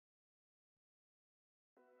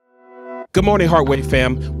Good morning, Heartway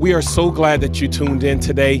fam. We are so glad that you tuned in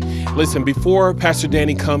today. Listen, before Pastor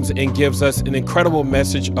Danny comes and gives us an incredible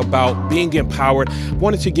message about being empowered, I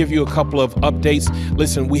wanted to give you a couple of updates.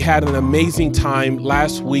 Listen, we had an amazing time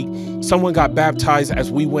last week. Someone got baptized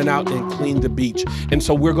as we went out and cleaned the beach. And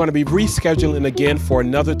so we're going to be rescheduling again for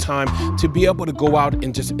another time to be able to go out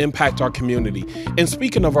and just impact our community. And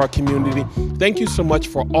speaking of our community, thank you so much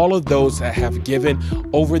for all of those that have given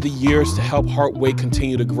over the years to help Heartway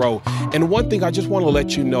continue to grow. And one thing I just want to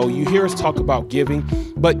let you know, you hear us talk about giving,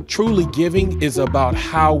 but truly giving is about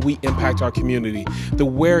how we impact our community. The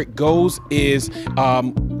where it goes is,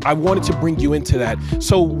 I wanted to bring you into that.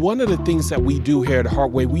 So one of the things that we do here at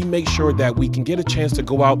Heartway, we make sure that we can get a chance to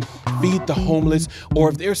go out, feed the homeless, or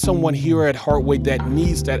if there's someone here at Heartway that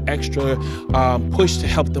needs that extra push to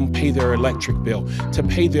help them pay their electric bill, to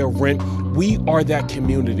pay their rent, we are that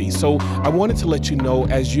community. So I wanted to let you know,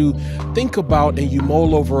 as you think about and you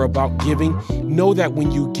mull over about giving, know that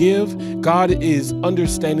when you give, God is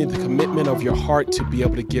understanding the commitment of your heart to be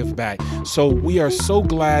able to give back. So we are so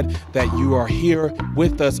glad that you are here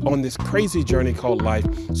with us on this crazy journey called life.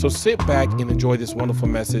 So sit back and enjoy this wonderful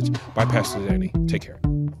message by Pastor Danny. Take care.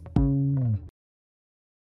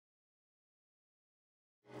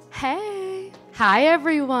 Hey, hi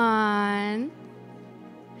everyone.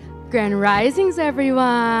 Grand Risings,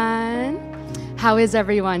 everyone. How is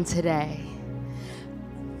everyone today?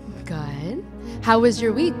 Good. How was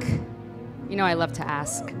your week? You know, I love to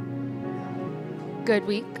ask. Good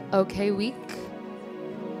week? Okay week?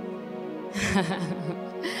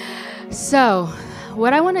 So,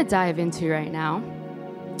 what I want to dive into right now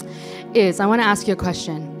is I want to ask you a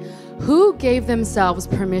question. Who gave themselves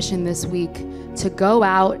permission this week to go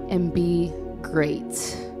out and be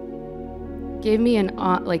great? Give me an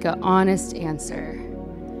honest answer.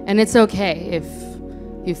 And it's okay if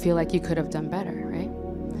you feel like you could have done better, right?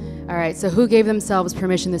 All right, so who gave themselves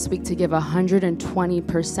permission this week to give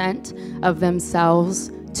 120% of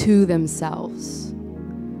themselves to themselves?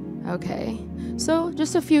 Okay, so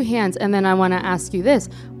just a few hands, and then I want to ask you this.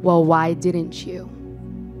 Well, why didn't you?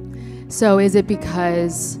 So is it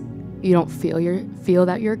because you don't feel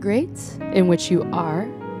that you're great, in which you are?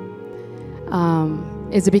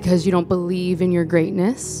 Is it because you don't believe in your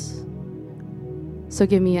greatness? So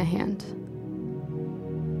give me a hand.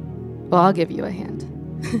 Well, I'll give you a hand.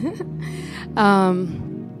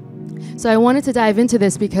 So I wanted to dive into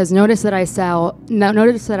this because notice that I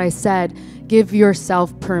said, give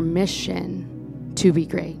yourself permission to be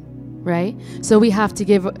great, right? So we have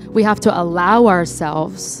to allow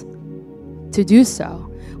ourselves to do so.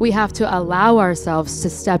 We have to allow ourselves to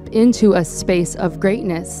step into a space of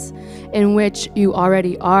greatness in which you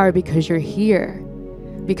already are, because you're here,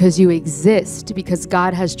 because you exist, because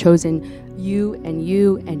God has chosen you and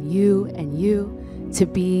you and you and you to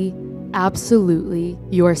be absolutely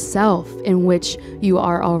yourself, in which you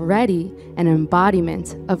are already an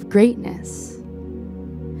embodiment of greatness.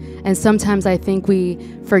 And sometimes I think we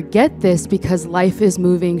forget this because life is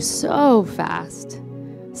moving so fast.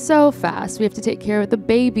 So fast. We have to take care of the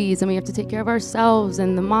babies, and we have to take care of ourselves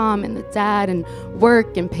and the mom and the dad and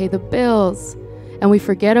work and pay the bills. And we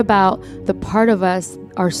forget about the part of us,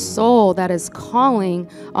 our soul, that is calling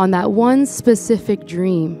on that one specific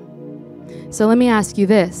dream. So let me ask you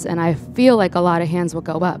this, and I feel like a lot of hands will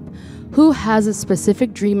go up. Who has a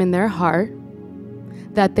specific dream in their heart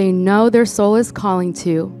that they know their soul is calling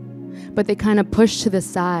to, but they kind of push to the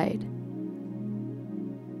side?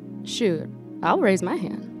 Shoot, I'll raise my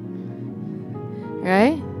hand.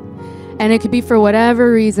 Right? And it could be for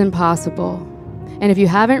whatever reason possible. And if you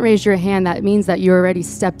haven't raised your hand, that means that you already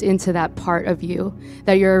stepped into that part of you,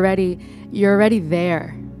 that you're already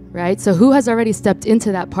there, right? So who has already stepped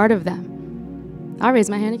into that part of them? I'll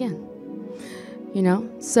raise my hand again.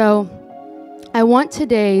 So I want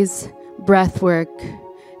today's breath work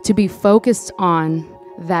to be focused on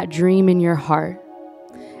that dream in your heart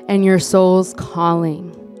and your soul's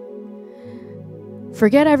calling.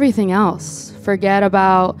 Forget everything else. Forget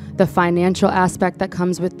about the financial aspect that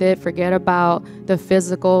comes with it. Forget about the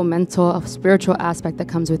physical, mental, spiritual aspect that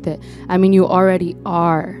comes with it. I mean, you already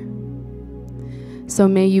are. So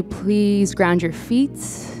may you please ground your feet,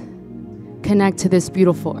 connect to this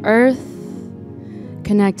beautiful earth,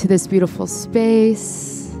 connect to this beautiful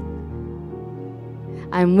space.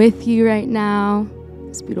 I'm with you right now,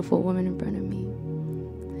 this beautiful woman in front of me.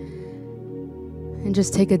 And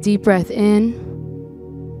just take a deep breath in.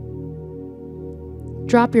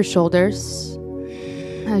 Drop your shoulders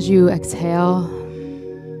as you exhale.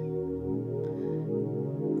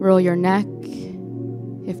 Roll your neck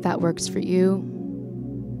if that works for you.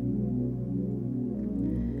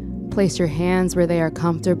 Place your hands where they are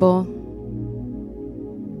comfortable.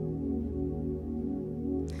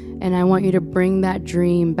 And I want you to bring that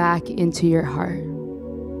dream back into your heart.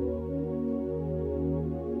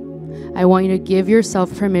 I want you to give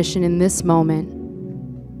yourself permission in this moment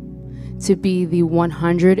to be the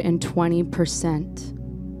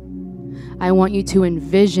 120%. I want you to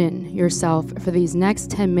envision yourself for these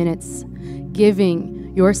next 10 minutes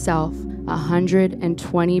giving yourself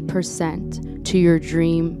 120% to your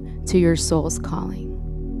dream, to your soul's calling.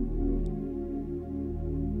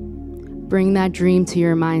 Bring that dream to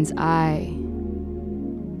your mind's eye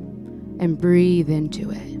and breathe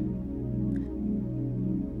into it.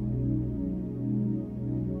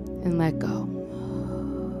 And let go.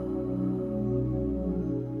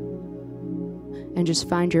 And just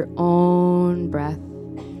find your own breath.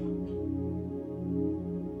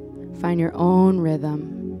 Find your own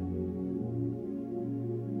rhythm.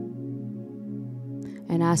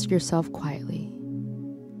 And ask yourself quietly,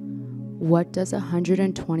 what does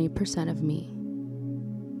 120% of me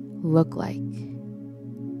look like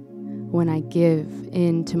when I give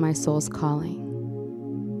in to my soul's calling?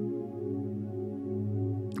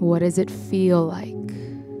 What does it feel like?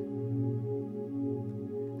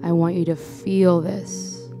 I want you to feel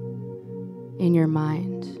this in your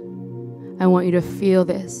mind. I want you to feel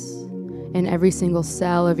this in every single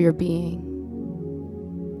cell of your being.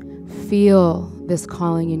 Feel this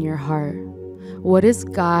calling in your heart. What is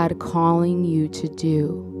God calling you to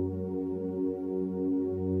do?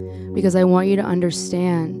 Because I want you to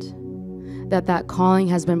understand that that calling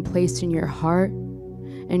has been placed in your heart,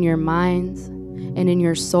 in your mind, and in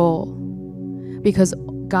your soul. Because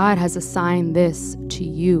God has assigned this to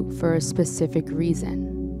you for a specific reason.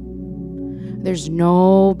 There's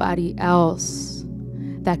nobody else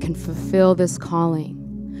that can fulfill this calling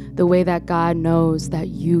the way that God knows that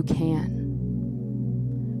you can.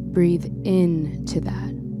 Breathe into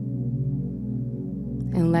that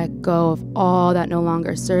and let go of all that no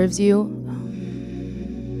longer serves you.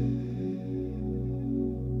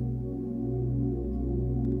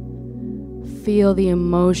 Feel the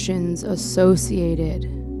emotions associated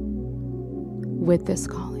with this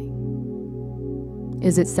calling.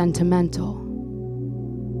 Is it sentimental?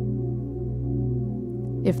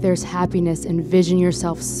 If there's happiness, envision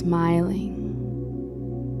yourself smiling,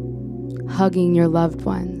 hugging your loved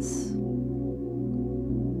ones.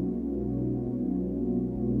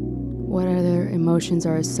 What other emotions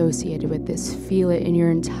are associated with this? Feel it in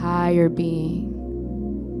your entire being.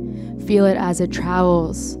 Feel it as it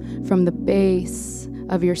travels from the base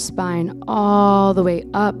of your spine all the way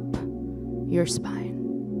up your spine.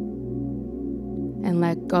 And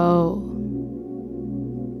let go.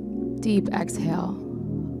 Deep exhale.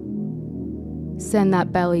 Send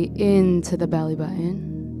that belly into the belly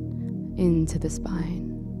button, into the spine.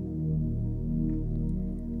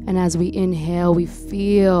 And as we inhale, we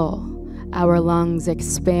feel our lungs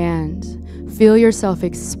expand. Feel yourself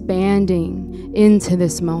expanding into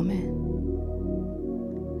this moment.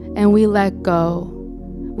 And we let go.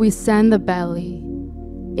 We send the belly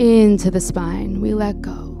into the spine. We let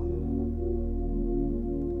go.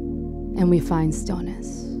 And we find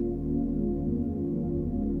stillness.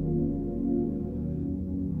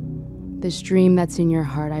 This dream that's in your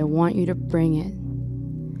heart, I want you to bring it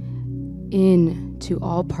into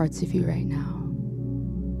all parts of you right now.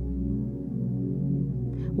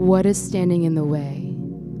 What is standing in the way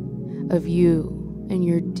of you and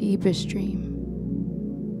your deepest dream?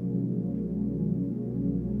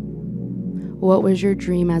 What was your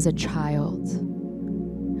dream as a child?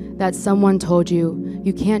 That someone told you,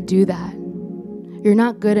 you can't do that. You're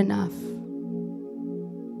not good enough.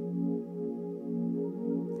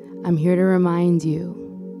 I'm here to remind you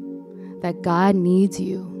that God needs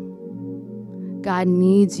you. God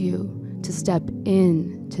needs you to step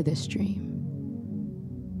into this dream.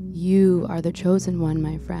 You are the chosen one,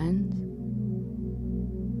 my friend.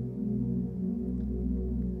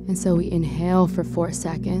 And so we inhale for 4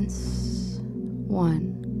 seconds.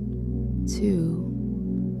 1,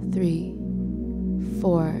 2, 3,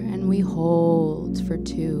 4. And we hold for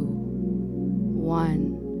 2, 1.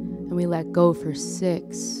 And we let go for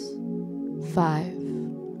 6, 5,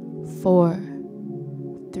 4,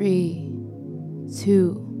 3,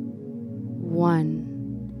 2, 1.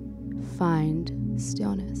 Find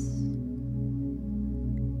stillness.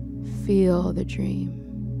 Feel the dream.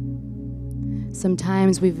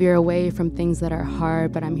 Sometimes we veer away from things that are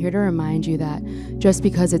hard, but I'm here to remind you that just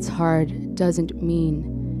because it's hard doesn't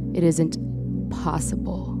mean it isn't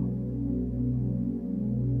possible.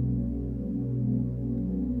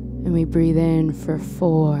 And we breathe in for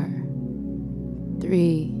 4,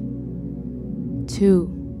 3, 2,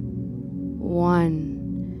 1.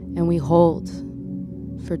 And we hold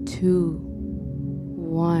for 2,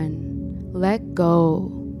 1. Let go.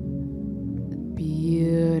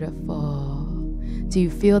 Beautiful. Do you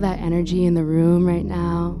feel that energy in the room right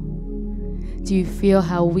now? Do you feel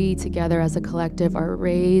how we together as a collective are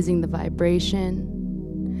raising the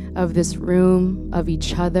vibration of this room, of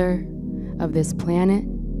each other, of this planet?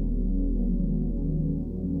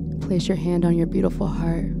 Place your hand on your beautiful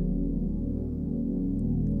heart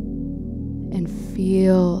and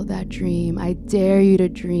feel that dream. I dare you to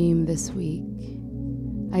dream this week.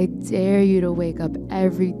 I dare you to wake up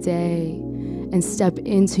every day and step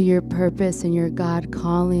into your purpose and your God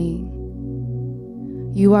calling.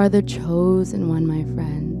 You are the chosen one, my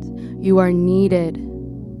friend. You are needed.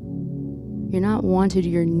 You're not wanted,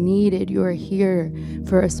 you're needed. You are here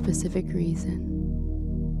for a specific reason.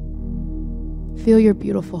 Feel your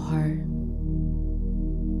beautiful heart.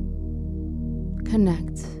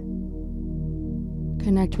 Connect.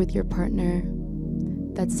 Connect with your partner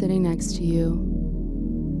that's sitting next to you.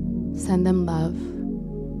 Send them love.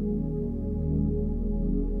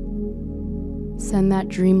 Send that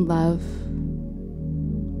dream love.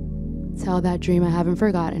 Tell that dream, I haven't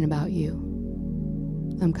forgotten about you.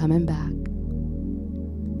 I'm coming back.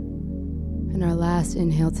 And our last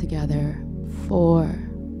inhale together. 4,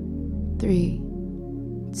 3,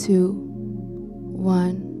 2,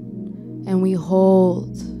 1. And we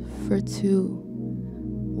hold for 2,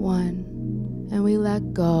 1. And we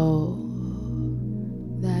let go.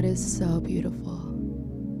 That is so beautiful.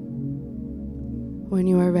 When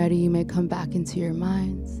you are ready, you may come back into your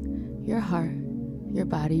minds, your heart, your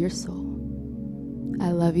body, your soul.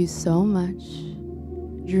 I love you so much.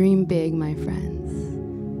 Dream big, my friends.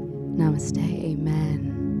 Namaste.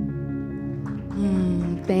 Amen.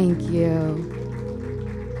 Thank you. Thank you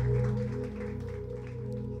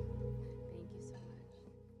so much.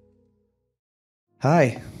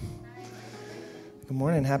 Hi. Good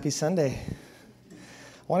morning. Happy Sunday. I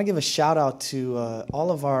want to give a shout out to all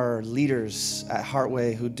of our leaders at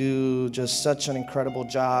Heartway who do just such an incredible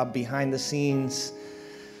job behind the scenes,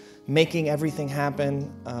 making everything happen.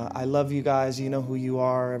 I love you guys. You know who you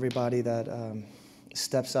are, everybody that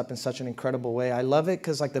steps up in such an incredible way. I love it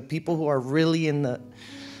because like the people who are really in the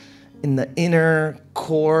inner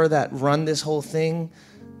core that run this whole thing,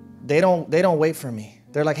 they don't wait for me.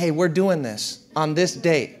 They're like, hey, we're doing this on this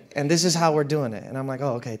date, and this is how we're doing it. And I'm like,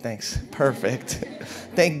 oh, okay, thanks. Perfect.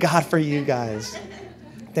 Thank God for you guys.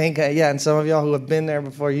 And some of y'all who have been there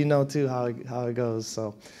before, you know too how it goes.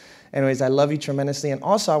 So anyways, I love you tremendously. And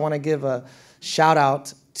also I want to give a shout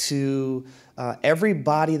out to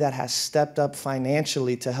everybody that has stepped up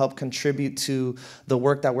financially to help contribute to the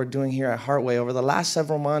work that we're doing here at Heartway. Over the last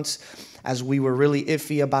several months, as we were really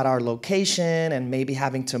iffy about our location and maybe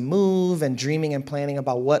having to move and dreaming and planning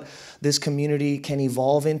about what this community can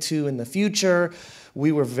evolve into in the future,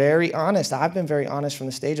 we were very honest. I've been very honest from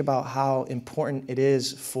the stage about how important it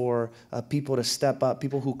is for people to step up,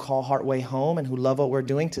 people who call Heartway home and who love what we're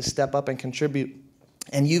doing to step up and contribute.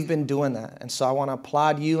 And you've been doing that. And so I want to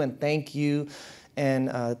applaud you and thank you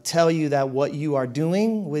and tell you that what you are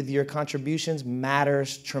doing with your contributions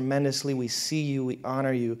matters tremendously. We see you. We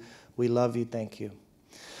honor you. We love you. Thank you.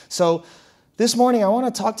 So this morning, I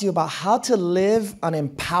want to talk to you about how to live an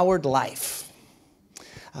empowered life.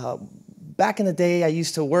 Back in the day, I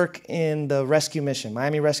used to work in the rescue mission,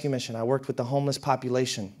 Miami Rescue Mission. I worked with the homeless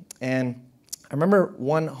population. And I remember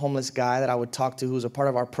one homeless guy that I would talk to who was a part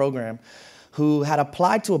of our program who had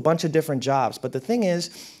applied to a bunch of different jobs. But the thing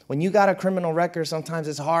is, when you got a criminal record, sometimes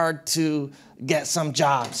it's hard to get some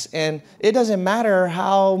jobs. And it doesn't matter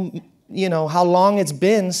how long it's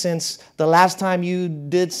been since the last time you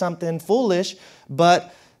did something foolish,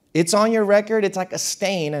 but it's on your record. It's like a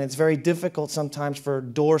stain, and it's very difficult sometimes for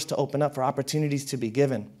doors to open up, for opportunities to be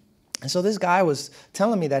given. And so this guy was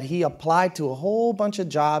telling me that he applied to a whole bunch of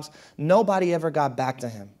jobs. Nobody ever got back to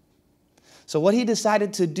him. So what he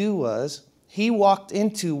decided to do was he walked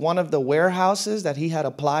into one of the warehouses that he had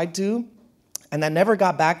applied to and that never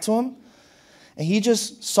got back to him. And he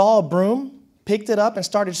just saw a broom, picked it up, and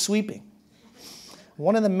started sweeping.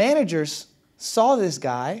 One of the managers saw this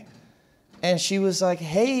guy, and she was like,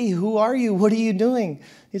 hey, who are you? What are you doing?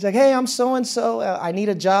 He's like, hey, I'm so-and-so. I need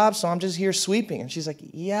a job, so I'm just here sweeping. And she's like,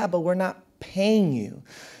 yeah, but we're not paying you.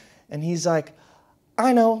 And he's like,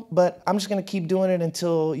 I know, but I'm just going to keep doing it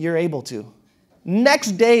until you're able to.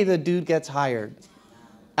 Next day, the dude gets hired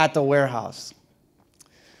at the warehouse.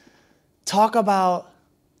 Talk about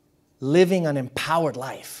living an empowered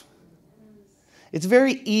life. It's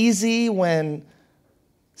very easy when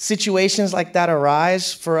situations like that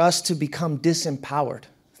arise for us to become disempowered.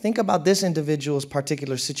 Think about this individual's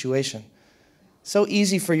particular situation. So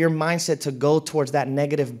easy for your mindset to go towards that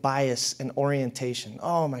negative bias and orientation.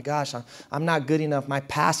 Oh my gosh, I'm not good enough. My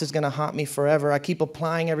past is going to haunt me forever. I keep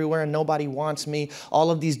applying everywhere and nobody wants me. All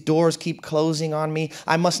of these doors keep closing on me.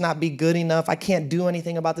 I must not be good enough. I can't do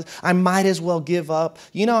anything about this. I might as well give up.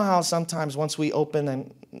 You know how sometimes once we open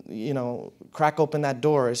and, crack open that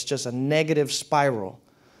door, it's just a negative spiral.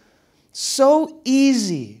 So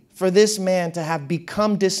easy for this man to have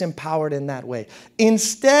become disempowered in that way.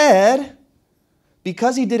 Instead,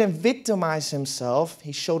 because he didn't victimize himself,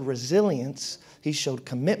 he showed resilience, he showed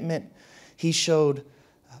commitment, he showed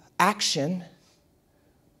action.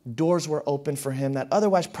 Doors were open for him that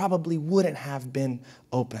otherwise probably wouldn't have been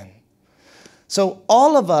open. So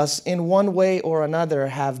all of us, in one way or another,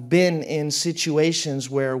 have been in situations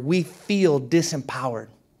where we feel disempowered.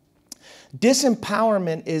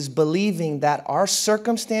 Disempowerment is believing that our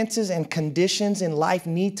circumstances and conditions in life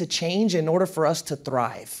need to change in order for us to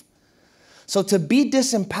thrive. So to be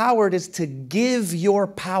disempowered is to give your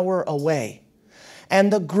power away.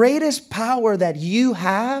 And the greatest power that you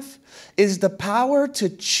have is the power to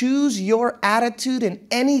choose your attitude in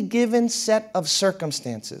any given set of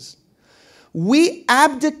circumstances. We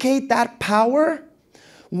abdicate that power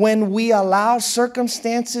when we allow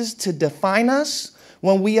circumstances to define us,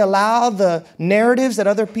 when we allow the narratives that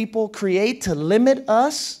other people create to limit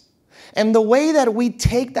us. And the way that we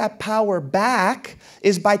take that power back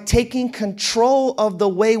is by taking control of the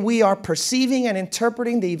way we are perceiving and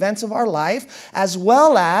interpreting the events of our life, as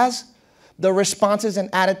well as the responses and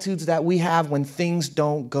attitudes that we have when things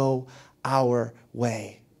don't go our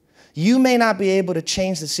way. You may not be able to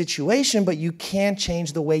change the situation, but you can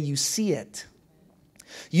change the way you see it.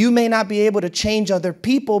 You may not be able to change other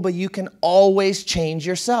people, but you can always change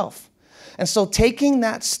yourself. And so taking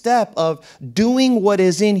that step of doing what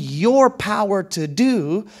is in your power to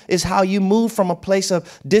do is how you move from a place of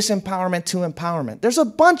disempowerment to empowerment. There's a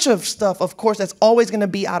bunch of stuff, of course, that's always going to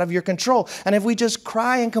be out of your control. And if we just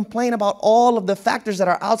cry and complain about all of the factors that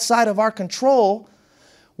are outside of our control,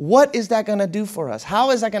 what is that going to do for us? How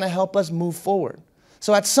is that going to help us move forward?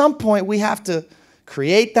 So at some point, we have to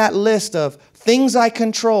create that list of things I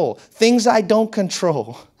control, things I don't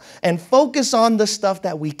control, and focus on the stuff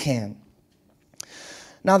that we can.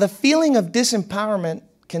 Now, the feeling of disempowerment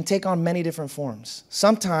can take on many different forms.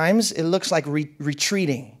 Sometimes it looks like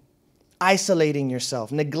retreating, isolating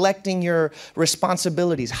yourself, neglecting your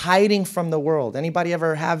responsibilities, hiding from the world. Anybody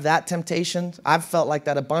ever have that temptation? I've felt like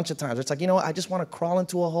that a bunch of times. It's like, I just want to crawl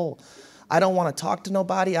into a hole. I don't want to talk to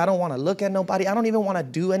nobody. I don't want to look at nobody. I don't even want to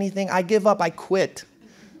do anything. I give up. I quit.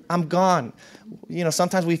 I'm gone.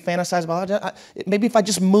 Sometimes we fantasize about, maybe if I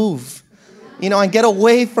just move, and get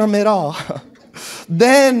away from it all.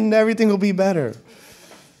 Then everything will be better.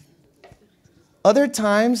 Other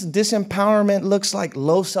times, disempowerment looks like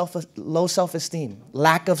low self-esteem,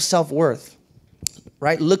 lack of self-worth,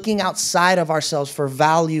 right? Looking outside of ourselves for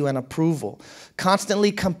value and approval,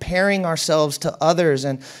 constantly comparing ourselves to others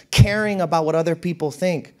and caring about what other people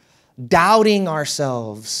think, doubting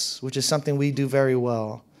ourselves, which is something we do very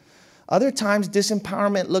well. Other times,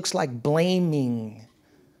 disempowerment looks like blaming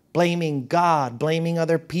God, blaming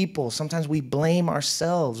other people. Sometimes we blame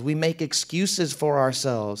ourselves. We make excuses for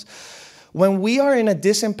ourselves. When we are in a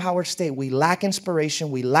disempowered state, we lack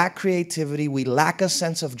inspiration, we lack creativity, we lack a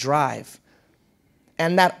sense of drive.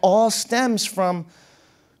 And that all stems from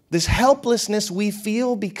this helplessness we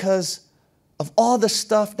feel because of all the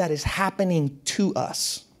stuff that is happening to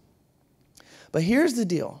us. But here's the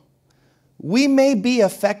deal. We may be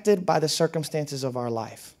affected by the circumstances of our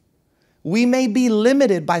life. We may be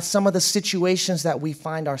limited by some of the situations that we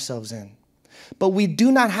find ourselves in, but we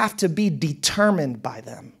do not have to be determined by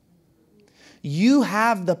them. You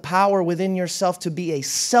have the power within yourself to be a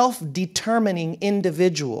self-determining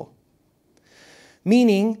individual,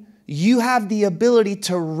 meaning you have the ability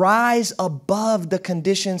to rise above the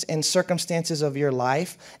conditions and circumstances of your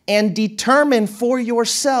life and determine for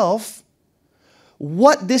yourself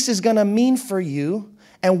what this is going to mean for you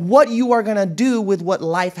and what you are going to do with what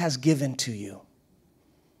life has given to you.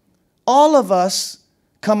 All of us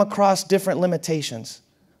come across different limitations,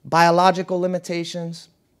 biological limitations,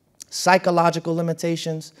 psychological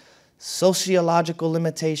limitations, sociological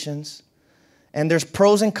limitations, and there's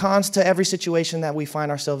pros and cons to every situation that we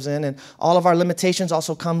find ourselves in, and all of our limitations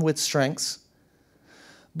also come with strengths.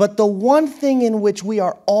 But the one thing in which we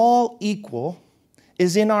are all equal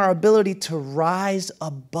is in our ability to rise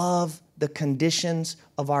above the conditions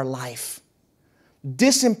of our life.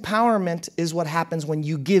 Disempowerment is what happens when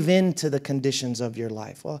you give in to the conditions of your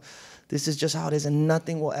life. Well, this is just how it is, and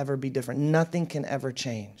nothing will ever be different. Nothing can ever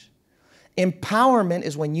change. Empowerment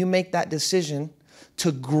is when you make that decision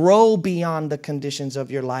to grow beyond the conditions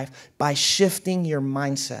of your life by shifting your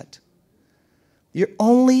mindset. You're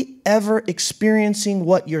only ever experiencing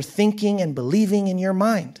what you're thinking and believing in your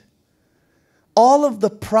mind. All of the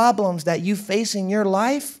problems that you face in your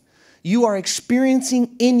life, you are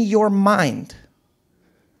experiencing in your mind.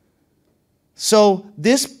 So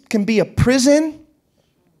this can be a prison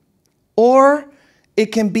or it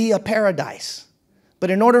can be a paradise. But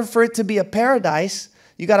in order for it to be a paradise,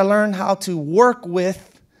 you got to learn how to work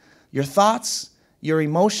with your thoughts, your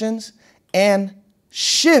emotions, and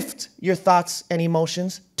shift your thoughts and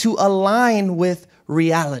emotions to align with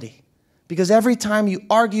reality. Because every time you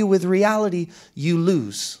argue with reality, you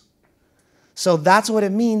lose. So that's what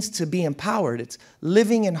it means to be empowered. It's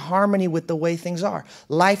living in harmony with the way things are.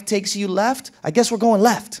 Life takes you left. I guess we're going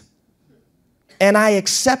left. And I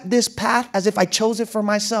accept this path as if I chose it for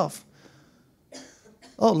myself.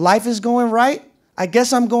 Oh, life is going right. I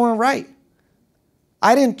guess I'm going right.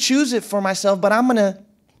 I didn't choose it for myself, but I'm going to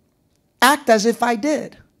act as if I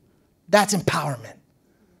did. That's empowerment.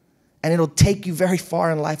 And it'll take you very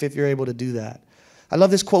far in life if you're able to do that. I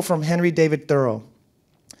love this quote from Henry David Thoreau.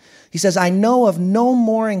 He says, "I know of no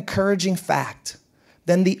more encouraging fact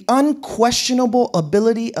than the unquestionable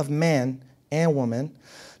ability of man and woman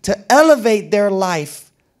to elevate their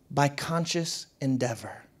life by conscious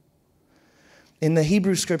endeavor." In the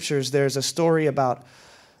Hebrew scriptures, there's a story about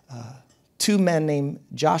two men named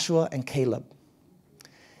Joshua and Caleb.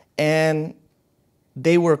 And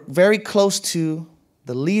they were very close to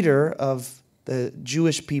the leader of the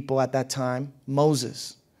Jewish people at that time,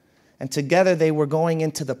 Moses. And together they were going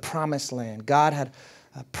into the promised land. God had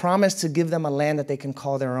promised to give them a land that they can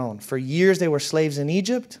call their own. For years they were slaves in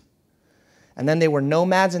Egypt. And then they were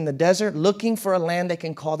nomads in the desert looking for a land they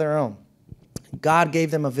can call their own. God gave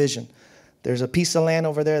them a vision. There's a piece of land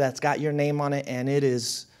over there that's got your name on it, and it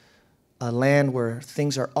is a land where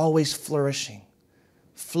things are always flourishing,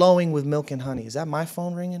 flowing with milk and honey. Is that my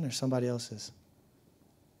phone ringing or somebody else's?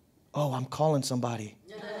 Oh, I'm calling somebody.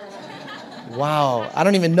 Wow, I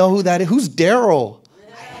don't even know who that is. Who's Daryl?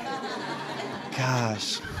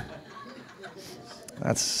 Gosh.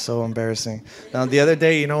 That's so embarrassing. Now, the other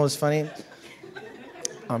day, you know what was funny?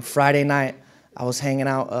 On Friday night, I was hanging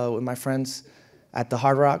out with my friends at the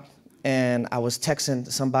Hard Rock, and I was texting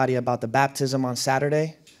somebody about the baptism on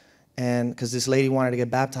Saturday, and because this lady wanted to get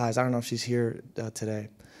baptized. I don't know if she's here today.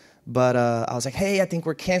 But I was like, hey, I think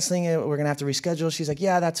we're canceling it. We're going to have to reschedule. She's like,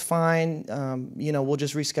 yeah, that's fine. We'll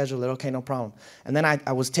just reschedule it. Okay, no problem. And then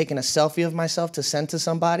I was taking a selfie of myself to send to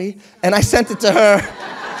somebody, and I sent it to her.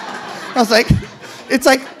 I was like, it's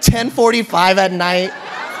like 10:45 at night.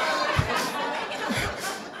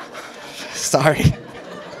 Sorry.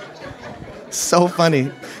 So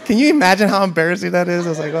funny. Can you imagine how embarrassing that is? I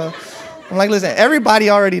was like, well, I'm like, listen, everybody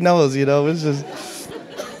already knows, it's just,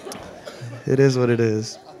 it is what it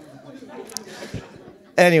is.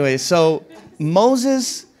 Anyway, so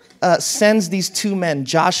Moses sends these two men,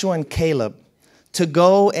 Joshua and Caleb, to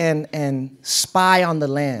go and spy on the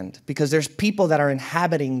land because there's people that are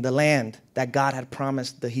inhabiting the land that God had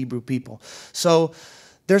promised the Hebrew people. So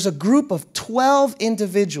there's a group of 12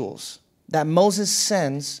 individuals that Moses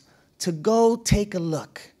sends to go take a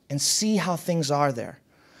look and see how things are there.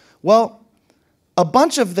 Well, a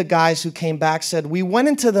bunch of the guys who came back said, we went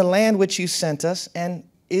into the land which you sent us, and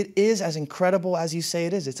it is as incredible as you say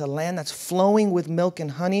it is. It's a land that's flowing with milk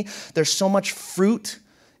and honey. There's so much fruit.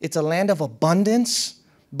 It's a land of abundance.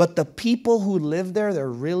 But the people who live there, they're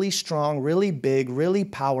really strong, really big, really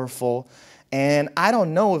powerful. And I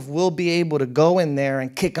don't know if we'll be able to go in there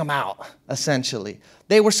and kick them out, essentially.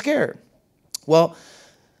 They were scared. Well,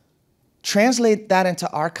 translate that into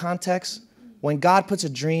our context. When God puts a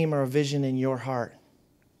dream or a vision in your heart,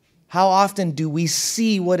 how often do we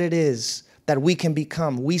see what it is that we can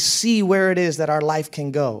become? We see where it is that our life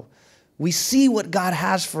can go. We see what God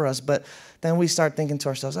has for us, but then we start thinking to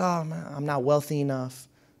ourselves, oh, man, I'm not wealthy enough.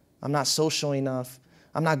 I'm not social enough.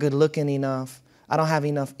 I'm not good looking enough. I don't have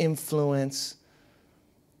enough influence.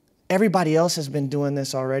 Everybody else has been doing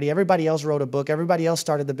this already. Everybody else wrote a book. Everybody else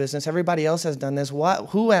started the business. Everybody else has done this.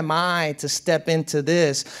 Who am I to step into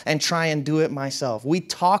this and try and do it myself? We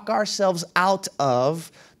talk ourselves out of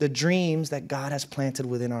the dreams that God has planted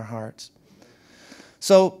within our hearts.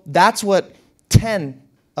 So that's what 10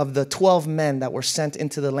 of the 12 men that were sent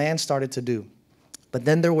into the land started to do. But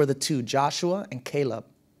then there were the two, Joshua and Caleb.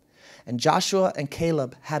 And Joshua and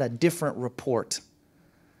Caleb had a different report.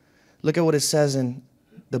 Look at what it says in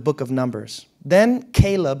the book of Numbers. Then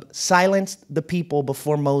Caleb silenced the people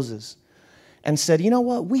before Moses and said, you know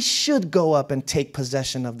what? We should go up and take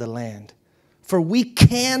possession of the land, for we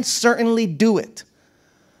can certainly do it.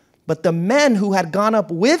 But the men who had gone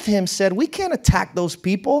up with him said, we can't attack those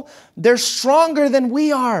people. They're stronger than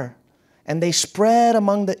we are. And they spread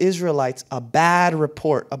among the Israelites a bad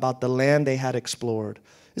report about the land they had explored.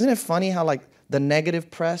 Isn't it funny how like the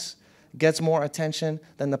negative press gets more attention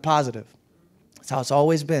than the positive? That's how it's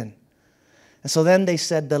always been. And so then they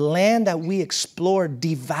said, the land that we explored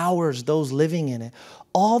devours those living in it.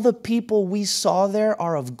 All the people we saw there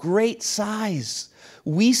are of great size.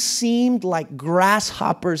 We seemed like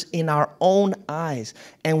grasshoppers in our own eyes,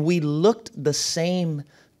 and we looked the same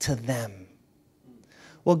to them.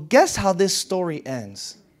 Well, guess how this story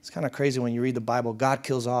ends? It's kind of crazy when you read the Bible. God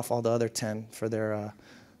kills off all the other 10 for their,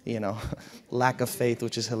 lack of faith,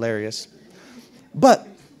 which is hilarious. But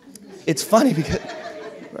it's funny because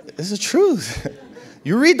this is truth.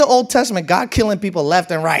 You read the Old Testament, God killing people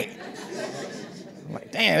left and right. I'm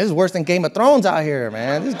like, damn, this is worse than Game of Thrones out here,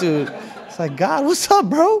 man. This dude, it's like, God, what's up,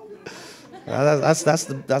 bro?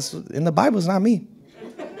 That's in the Bible, it's not me.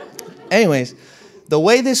 Anyways, the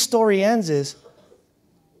way this story ends is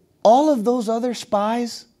all of those other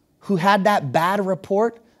spies who had that bad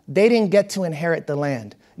report, they didn't get to inherit the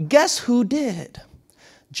land. Guess who did?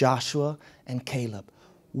 Joshua and Caleb.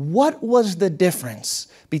 What was the difference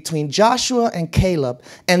between Joshua and Caleb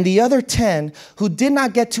and the other 10 who did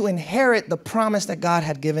not get to inherit the promise that God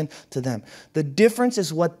had given to them? The difference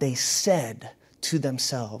is what they said to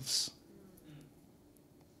themselves.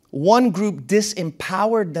 One group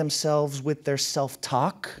disempowered themselves with their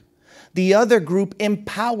self-talk. The other group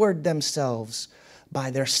empowered themselves by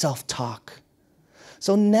their self-talk.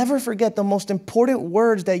 So never forget, the most important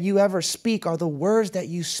words that you ever speak are the words that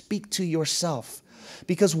you speak to yourself.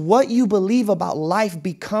 Because what you believe about life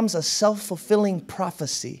becomes a self-fulfilling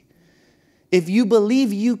prophecy. If you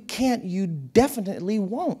believe you can't, you definitely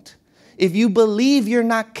won't. If you believe you're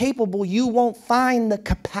not capable, you won't find the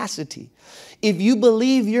capacity. If you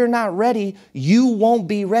believe you're not ready, you won't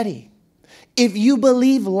be ready. If you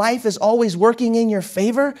believe life is always working in your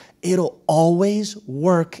favor, it'll always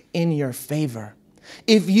work in your favor.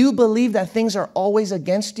 If you believe that things are always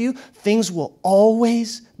against you, things will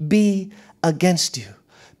always be against you.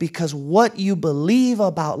 Because what you believe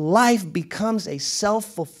about life becomes a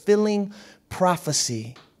self-fulfilling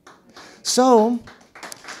prophecy. So,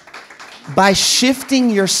 by shifting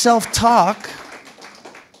your self-talk,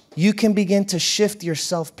 you can begin to shift your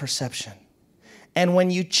self-perception. And when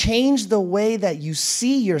you change the way that you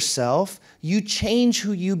see yourself, you change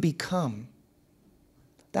who you become.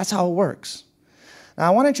 That's how it works. Now, I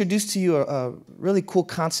want to introduce to you a really cool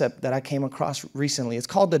concept that I came across recently. It's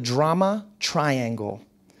called the drama triangle.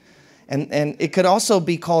 And it could also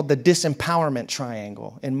be called the disempowerment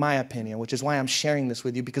triangle, in my opinion, which is why I'm sharing this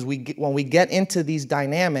with you, because when we get into these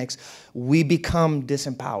dynamics, we become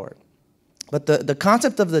disempowered. But the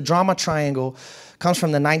concept of the drama triangle comes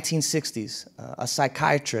from the 1960s, a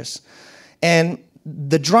psychiatrist. And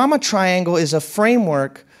the drama triangle is a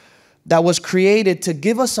framework that was created to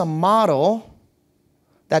give us a model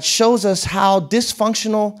that shows us how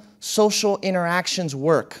dysfunctional social interactions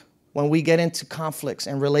work when we get into conflicts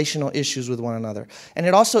and relational issues with one another. And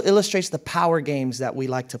it also illustrates the power games that we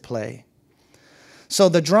like to play. So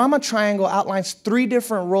the drama triangle outlines 3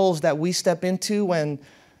 different roles that we step into when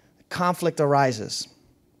conflict arises.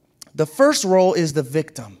 The first role is the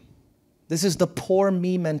victim. This is the poor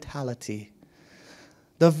me mentality.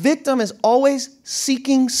 The victim is always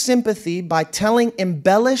seeking sympathy by telling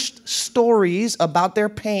embellished stories about their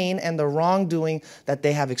pain and the wrongdoing that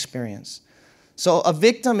they have experienced. So a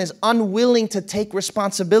victim is unwilling to take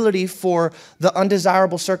responsibility for the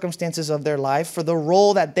undesirable circumstances of their life, for the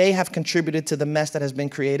role that they have contributed to the mess that has been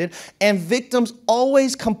created. And victims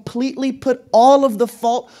always completely put all of the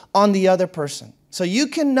fault on the other person. So you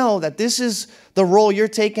can know that this is the role you're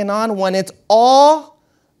taking on when it's all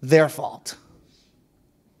their fault.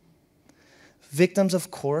 Victims, of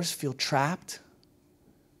course, feel trapped,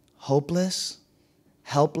 hopeless,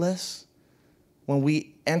 helpless. When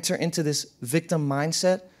we enter into this victim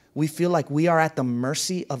mindset, we feel like we are at the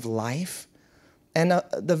mercy of life. And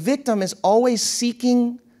the victim is always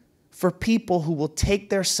seeking for people who will take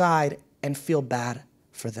their side and feel bad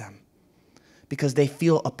for them because they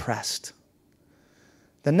feel oppressed.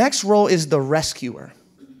 The next role is the rescuer.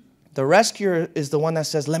 The rescuer is the one that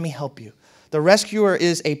says, let me help you. The rescuer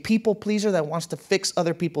is a people pleaser that wants to fix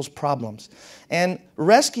other people's problems. And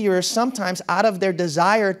rescuers sometimes, out of their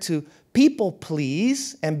desire to people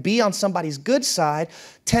please and be on somebody's good side,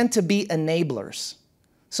 tend to be enablers.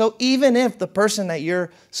 So even if the person that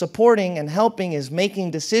you're supporting and helping is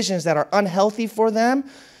making decisions that are unhealthy for them,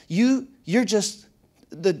 you're just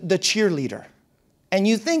the cheerleader. And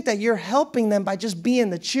you think that you're helping them by just being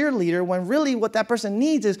the cheerleader, when really what that person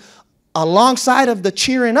needs is, alongside of the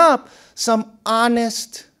cheering up, some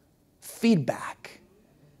honest feedback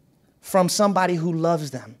from somebody who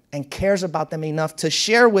loves them and cares about them enough to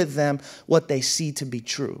share with them what they see to be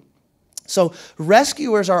true. So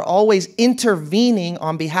rescuers are always intervening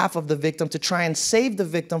on behalf of the victim to try and save the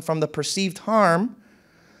victim from the perceived harm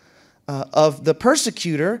of the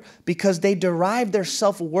persecutor, because they derive their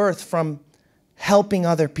self-worth from helping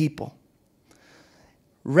other people.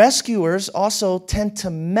 Rescuers also tend to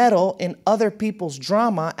meddle in other people's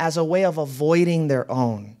drama as a way of avoiding their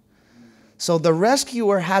own. So the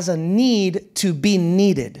rescuer has a need to be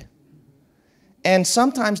needed. And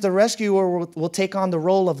sometimes the rescuer will take on the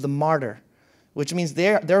role of the martyr, which means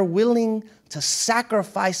they're willing to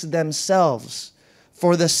sacrifice themselves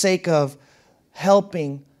for the sake of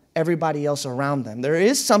helping everybody else around them. There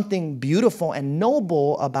is something beautiful and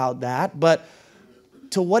noble about that, but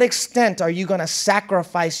to what extent are you going to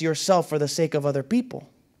sacrifice yourself for the sake of other people?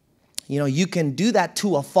 You know, you can do that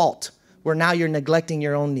to a fault, where now you're neglecting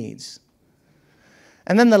your own needs.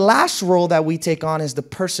 And then the last role that we take on is the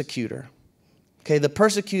persecutor. Okay, the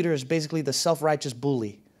persecutor is basically the self-righteous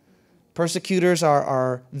bully. Persecutors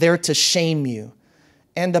are there to shame you.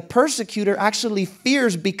 And the persecutor actually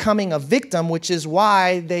fears becoming a victim, which is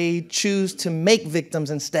why they choose to make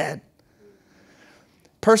victims instead.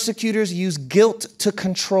 Persecutors use guilt to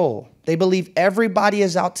control. They believe everybody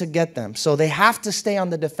is out to get them, so they have to stay on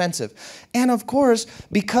the defensive. And of course,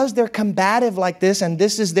 because they're combative like this and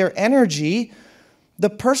this is their energy, the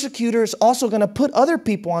persecutor is also going to put other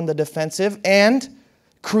people on the defensive and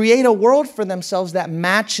create a world for themselves that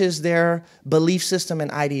matches their belief system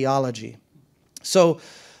and ideology. So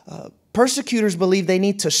persecutors believe they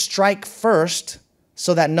need to strike first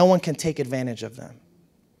so that no one can take advantage of them.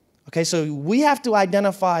 Okay, so we have to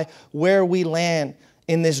identify where we land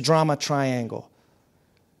in this drama triangle.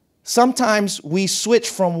 Sometimes we switch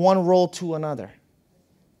from one role to another.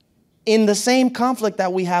 In the same conflict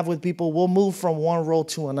that we have with people, we'll move from one role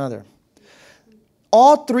to another.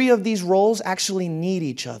 All three of these roles actually need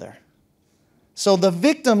each other. So the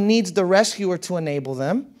victim needs the rescuer to enable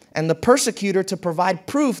them, and the persecutor to provide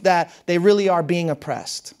proof that they really are being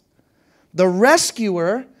oppressed. The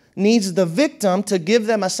rescuer needs the victim to give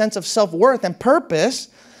them a sense of self-worth and purpose,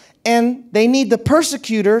 and they need the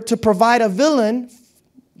persecutor to provide a villain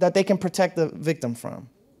that they can protect the victim from.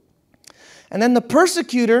 And then the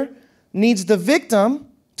persecutor needs the victim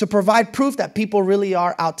to provide proof that people really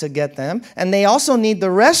are out to get them, and they also need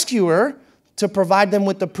the rescuer to provide them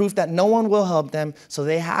with the proof that no one will help them, so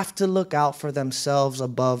they have to look out for themselves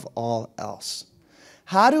above all else.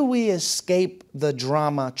 How do we escape the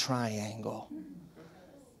drama triangle?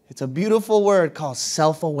 It's a beautiful word called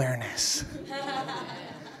self-awareness.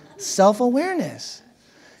 Self-awareness.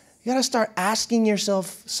 You got to start asking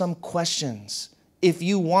yourself some questions if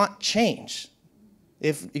you want change.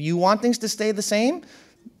 If you want things to stay the same,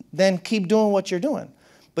 then keep doing what you're doing.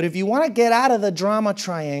 But if you want to get out of the drama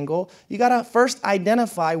triangle, you got to first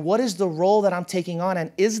identify, what is the role that I'm taking on,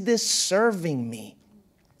 and is this serving me?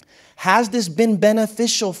 Has this been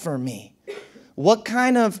beneficial for me? What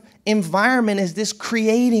kind of environment is this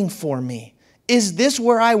creating for me? Is this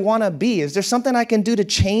where I want to be? Is there something I can do to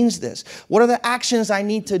change this? What are the actions I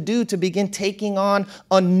need to do to begin taking on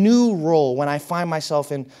a new role when I find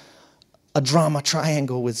myself in a drama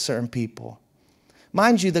triangle with certain people?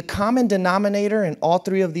 Mind you, the common denominator in all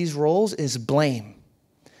three of these roles is blame.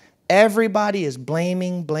 Everybody is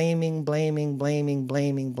blaming, blaming, blaming, blaming,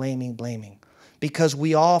 blaming, blaming, blaming, because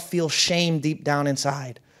we all feel shame deep down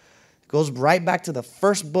inside. It goes right back to the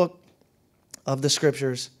first book of the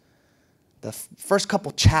scriptures, the first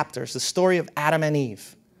couple chapters, the story of Adam and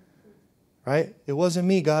Eve. Right? It wasn't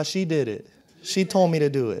me, God, she did it. She told me to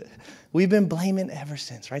do it. We've been blaming ever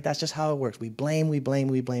since, right? That's just how it works. We blame, we blame,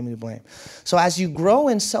 we blame, we blame. So as you grow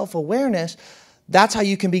in self-awareness, that's how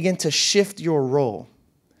you can begin to shift your role.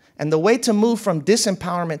 And the way to move from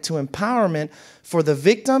disempowerment to empowerment for the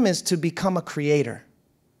victim is to become a creator.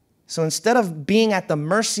 So instead of being at the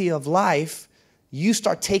mercy of life, you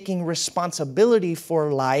start taking responsibility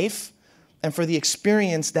for life and for the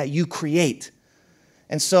experience that you create.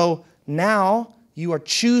 And so now you are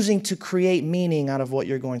choosing to create meaning out of what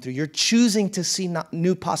you're going through. You're choosing to see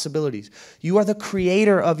new possibilities. You are the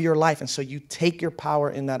creator of your life, and so you take your power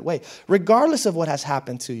in that way, regardless of what has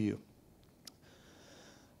happened to you.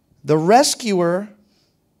 The rescuer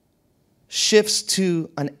shifts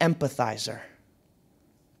to an empathizer.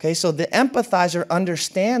 Okay, so the empathizer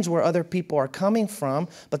understands where other people are coming from,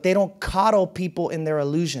 but they don't coddle people in their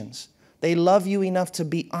illusions. They love you enough to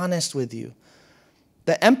be honest with you.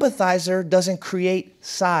 The empathizer doesn't create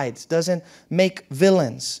sides, doesn't make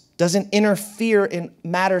villains, doesn't interfere in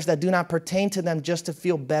matters that do not pertain to them just to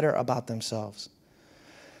feel better about themselves.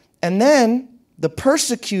 And then the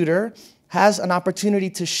persecutor has an opportunity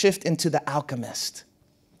to shift into the alchemist.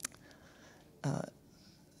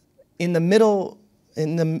 In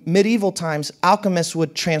the medieval times, alchemists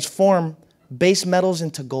would transform base metals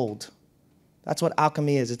into gold. That's what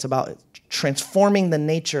alchemy is. It's about transforming the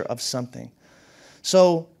nature of something.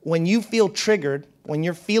 So when you feel triggered, when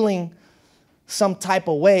you're feeling some type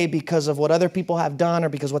of way because of what other people have done or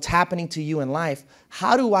because what's happening to you in life,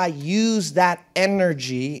 how do I use that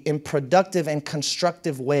energy in productive and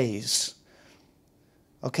constructive ways?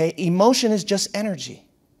 Okay, emotion is just energy,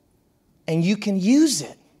 and you can use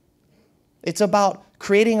it. It's about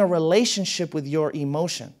creating a relationship with your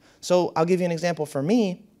emotion. So I'll give you an example. For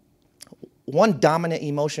me, one dominant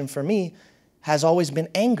emotion for me has always been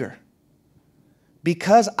anger.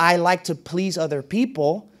 Because I like to please other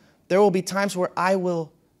people, there will be times where I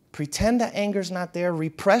will pretend that anger's not there,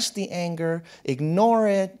 repress the anger, ignore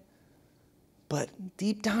it, but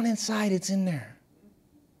deep down inside, it's in there.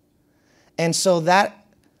 And so that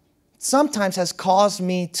sometimes has caused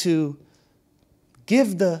me to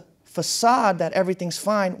give the facade that everything's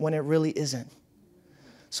fine when it really isn't.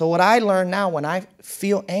 So what I learn now, when I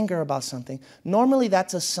feel anger about something, normally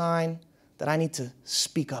that's a sign that I need to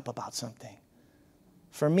speak up about something.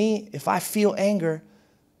 For me, if I feel anger,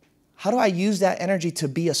 how do I use that energy to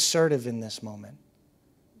be assertive in this moment?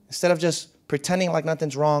 Instead of just pretending like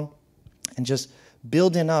nothing's wrong and just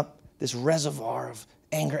building up this reservoir of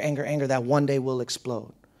anger that one day will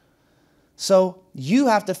explode. So you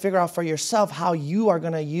have to figure out for yourself how you are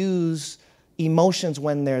going to use emotions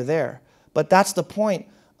when they're there. But that's the point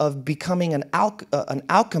of becoming an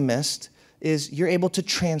alchemist, is you're able to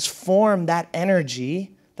transform that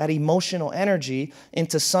energy, that emotional energy,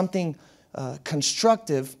 into something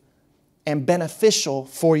constructive and beneficial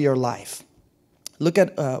for your life. Look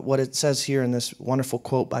at what it says here in this wonderful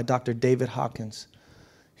quote by Dr. David Hawkins.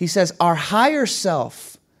 He says, "Our higher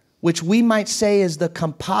self, which we might say is the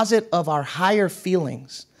composite of our higher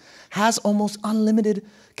feelings, has almost unlimited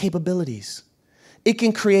capabilities. It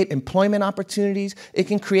can create employment opportunities. It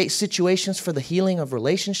can create situations for the healing of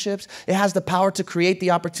relationships. It has the power to create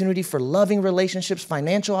the opportunity for loving relationships,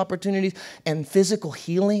 financial opportunities, and physical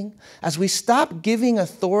healing. As we stop giving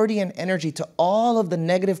authority and energy to all of the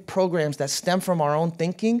negative programs that stem from our own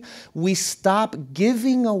thinking, we stop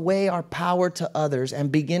giving away our power to others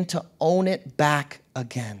and begin to own it back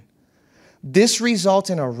again. This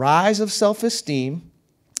results in a rise of self-esteem,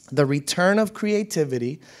 the return of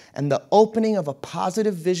creativity, and the opening of a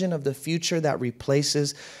positive vision of the future that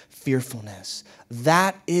replaces fearfulness.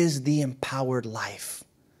 That is the empowered life.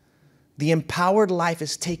 The empowered life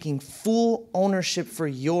is taking full ownership for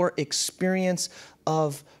your experience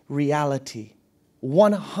of reality,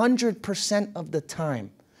 100% of the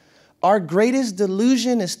time. Our greatest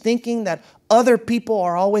delusion is thinking that other people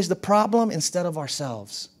are always the problem instead of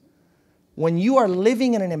ourselves. When you are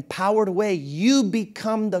living in an empowered way, you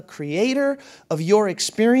become the creator of your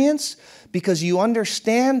experience because you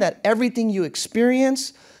understand that everything you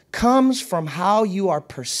experience comes from how you are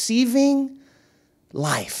perceiving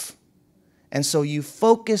life. And so you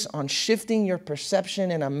focus on shifting your perception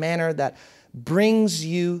in a manner that brings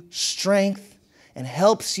you strength and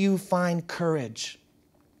helps you find courage.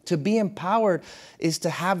 To be empowered is to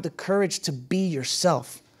have the courage to be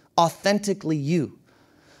yourself, authentically you.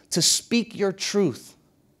 To speak your truth,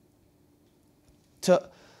 to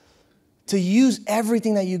use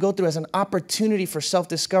everything that you go through as an opportunity for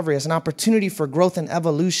self-discovery, as an opportunity for growth and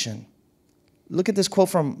evolution. Look at this quote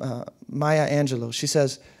from Maya Angelou. She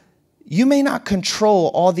says, "You may not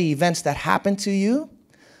control all the events that happen to you,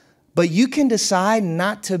 but you can decide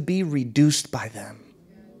not to be reduced by them."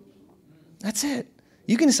 That's it.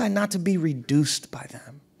 You can decide not to be reduced by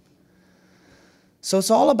them. So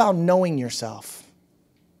it's all about knowing yourself.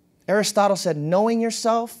 Aristotle said, knowing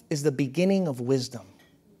yourself is the beginning of wisdom.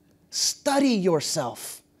 Study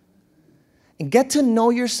yourself and get to know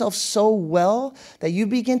yourself so well that you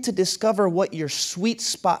begin to discover what your sweet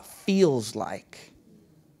spot feels like.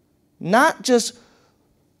 Not just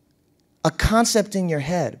a concept in your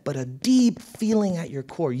head, but a deep feeling at your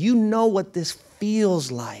core. You know what this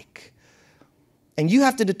feels like. And you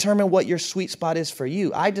have to determine what your sweet spot is for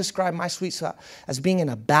you. I describe my sweet spot as being in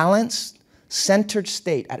a balanced, centered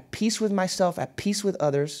state, at peace with myself, at peace with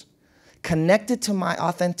others, connected to my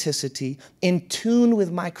authenticity, in tune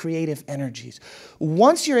with my creative energies.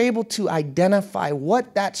 Once you're able to identify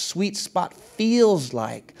what that sweet spot feels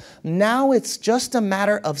like, now it's just a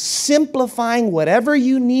matter of simplifying whatever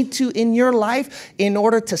you need to in your life in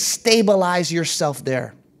order to stabilize yourself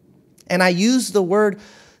there. And I use the word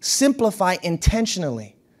simplify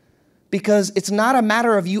intentionally, because it's not a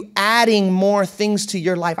matter of you adding more things to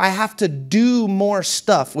your life. I have to do more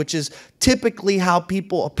stuff, which is typically how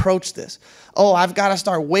people approach this. Oh, I've got to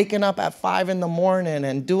start waking up at 5 in the morning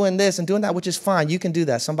and doing this and doing that, which is fine. You can do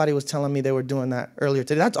that. Somebody was telling me they were doing that earlier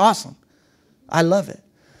today. That's awesome. I love it.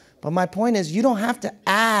 But my point is, you don't have to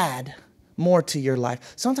add more to your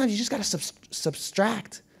life. Sometimes you just got to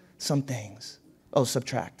subtract some things. Oh,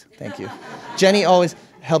 subtract. Thank you. Jenny always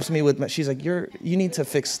helps me with, she's like, you need to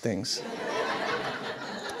fix things.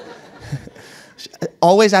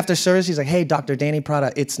 Always after service, she's like, hey, Dr. Danny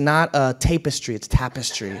Prada, it's not a tapestry, it's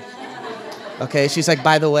tapestry. Okay, she's like,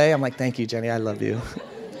 by the way, I'm like, thank you, Jenny, I love you.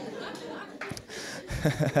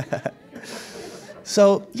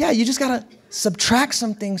 So, yeah, you just gotta subtract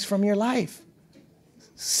some things from your life.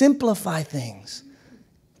 Simplify things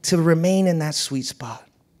to remain in that sweet spot.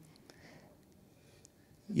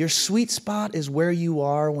 Your sweet spot is where you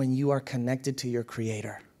are when you are connected to your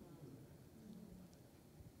Creator.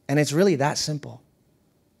 And it's really that simple.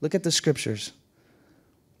 Look at the scriptures.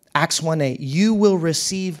 Acts 1:8, you will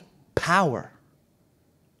receive power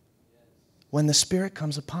when the Spirit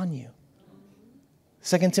comes upon you.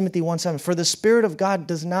 2 Timothy 1:7, for the Spirit of God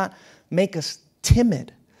does not make us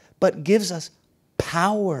timid, but gives us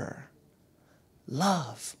power,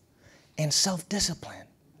 love, and self-discipline.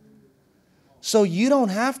 So you don't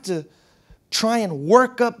have to try and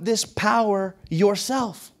work up this power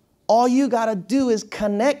yourself. All you got to do is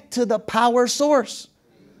connect to the power source.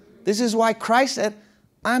 This is why Christ said,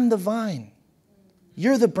 I'm the vine.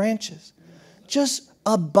 You're the branches. Just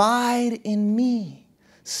abide in me.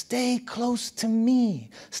 Stay close to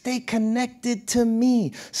me. Stay connected to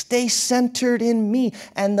me. Stay centered in me.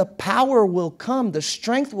 And the power will come. The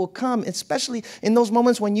strength will come, especially in those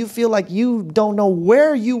moments when you feel like you don't know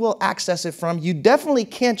where you will access it from. You definitely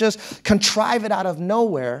can't just contrive it out of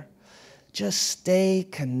nowhere. Just stay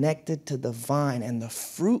connected to the vine and the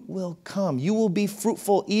fruit will come. You will be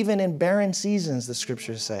fruitful even in barren seasons, the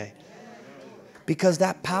scriptures say. Because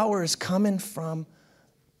that power is coming from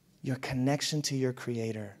your connection to your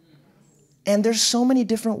Creator. And there's so many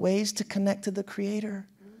different ways to connect to the Creator.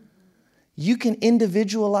 You can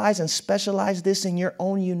individualize and specialize this in your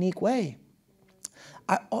own unique way.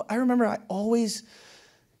 I remember I always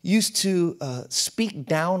used to speak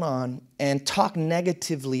down on and talk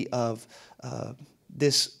negatively of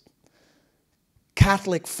this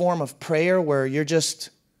Catholic form of prayer where you're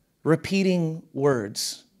just repeating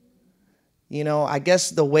words. You know, I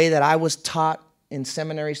guess the way that I was taught in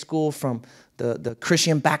seminary school from the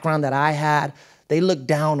Christian background that I had, they looked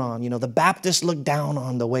down on, the Baptists look down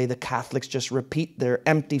on the way the Catholics just repeat their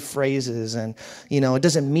empty phrases and, it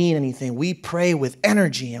doesn't mean anything. We pray with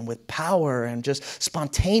energy and with power and just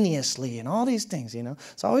spontaneously and all these things,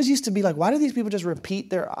 So I always used to be like, why do these people just repeat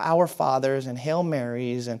their Our Fathers and Hail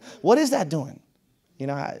Marys and what is that doing?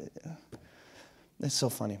 It's so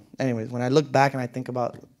funny. Anyways, when I look back and I think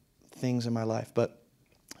about things in my life, but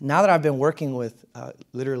now that I've been working with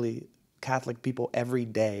literally Catholic people every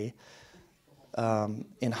day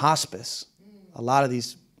in hospice, a lot of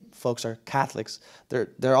these folks are Catholics. There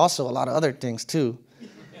are also a lot of other things too.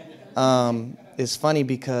 It's funny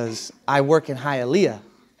because I work in Hialeah,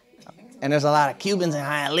 and there's a lot of Cubans in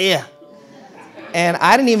Hialeah. And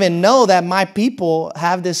I didn't even know that my people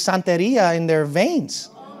have this Santeria in their veins.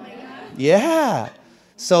 Yeah.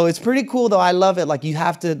 So it's pretty cool, though. I love it. Like, you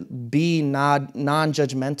have to be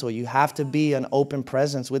non-judgmental. You have to be an open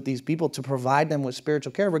presence with these people to provide them with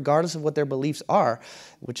spiritual care, regardless of what their beliefs are,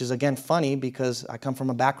 which is, again, funny because I come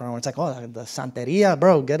from a background where it's like, oh, the Santeria,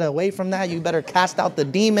 bro, get away from that. You better cast out the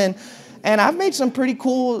demon. And I've made some pretty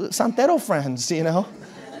cool Santero friends,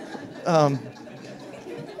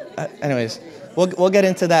 Anyways, we'll get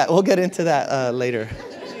into that. We'll get into that later.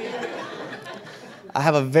 I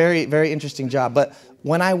have a very, very interesting job, but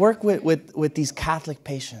when I work with these Catholic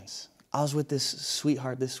patients, I was with this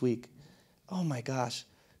sweetheart this week. Oh my gosh.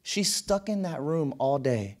 She's stuck in that room all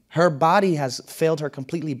day. Her body has failed her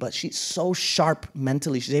completely, but she's so sharp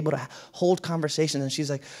mentally. She's able to hold conversations. And she's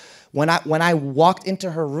like, when I walked into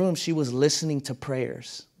her room, she was listening to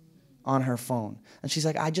prayers on her phone. And she's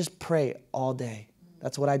like, I just pray all day.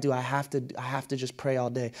 That's what I do. I have to just pray all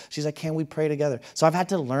day. She's like, can we pray together? So I've had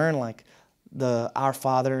to learn the Our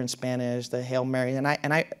Father in Spanish, the Hail Mary, and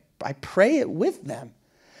I pray it with them.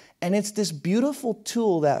 And it's this beautiful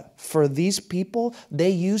tool that for these people,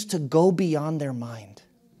 they use to go beyond their mind.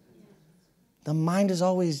 The mind is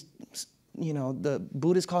always, the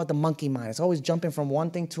Buddhists call it the monkey mind. It's always jumping from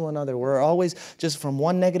one thing to another. We're always just from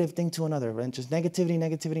one negative thing to another. And just negativity,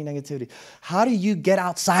 negativity, negativity. How do you get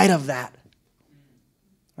outside of that?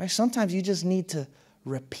 Right? Sometimes you just need to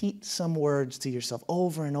repeat some words to yourself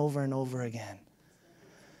over and over and over again.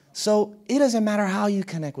 So it doesn't matter how you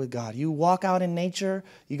connect with God. You walk out in nature,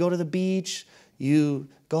 you go to the beach, you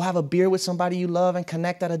go have a beer with somebody you love and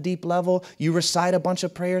connect at a deep level, you recite a bunch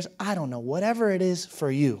of prayers. I don't know, whatever it is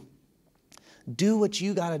for you. Do what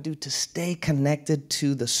you got to do to stay connected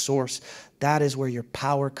to the source. That is where your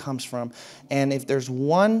power comes from. And if there's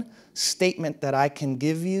one statement that I can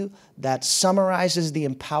give you that summarizes the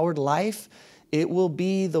empowered life, it will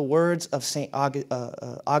be the words of St.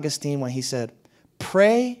 Augustine when he said,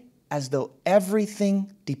 pray as though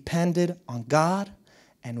everything depended on God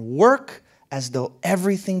and work as though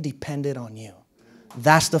everything depended on you.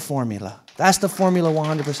 That's the formula. That's the formula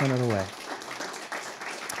 100% of the way.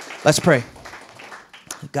 Let's pray.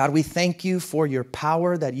 God, we thank you for your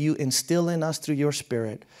power that you instill in us through your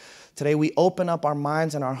Spirit. Today we open up our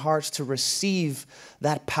minds and our hearts to receive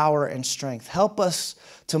that power and strength. Help us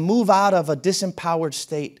to move out of a disempowered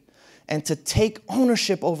state and to take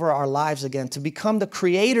ownership over our lives again, to become the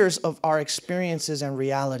creators of our experiences and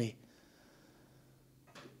reality.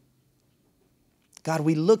 God,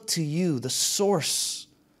 we look to you, the source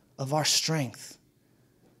of our strength.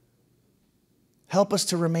 Help us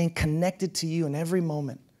to remain connected to you in every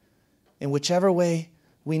moment, in whichever way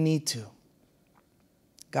we need to.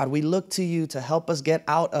 God, we look to you to help us get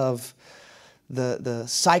out of the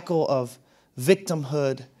cycle of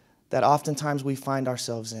victimhood that oftentimes we find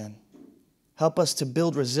ourselves in. Help us to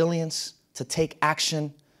build resilience, to take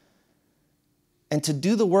action, and to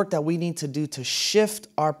do the work that we need to do to shift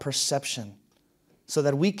our perception so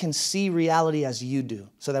that we can see reality as you do,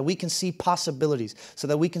 so that we can see possibilities, so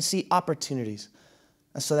that we can see opportunities,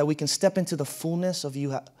 and so that we can step into the fullness of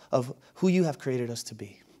who you have created us to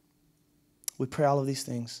be. We pray all of these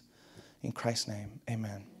things in Christ's name.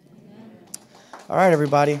 Amen. All right,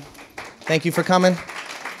 everybody. Thank you for coming.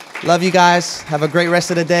 Love you guys. Have a great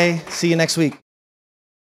rest of the day. See you next week.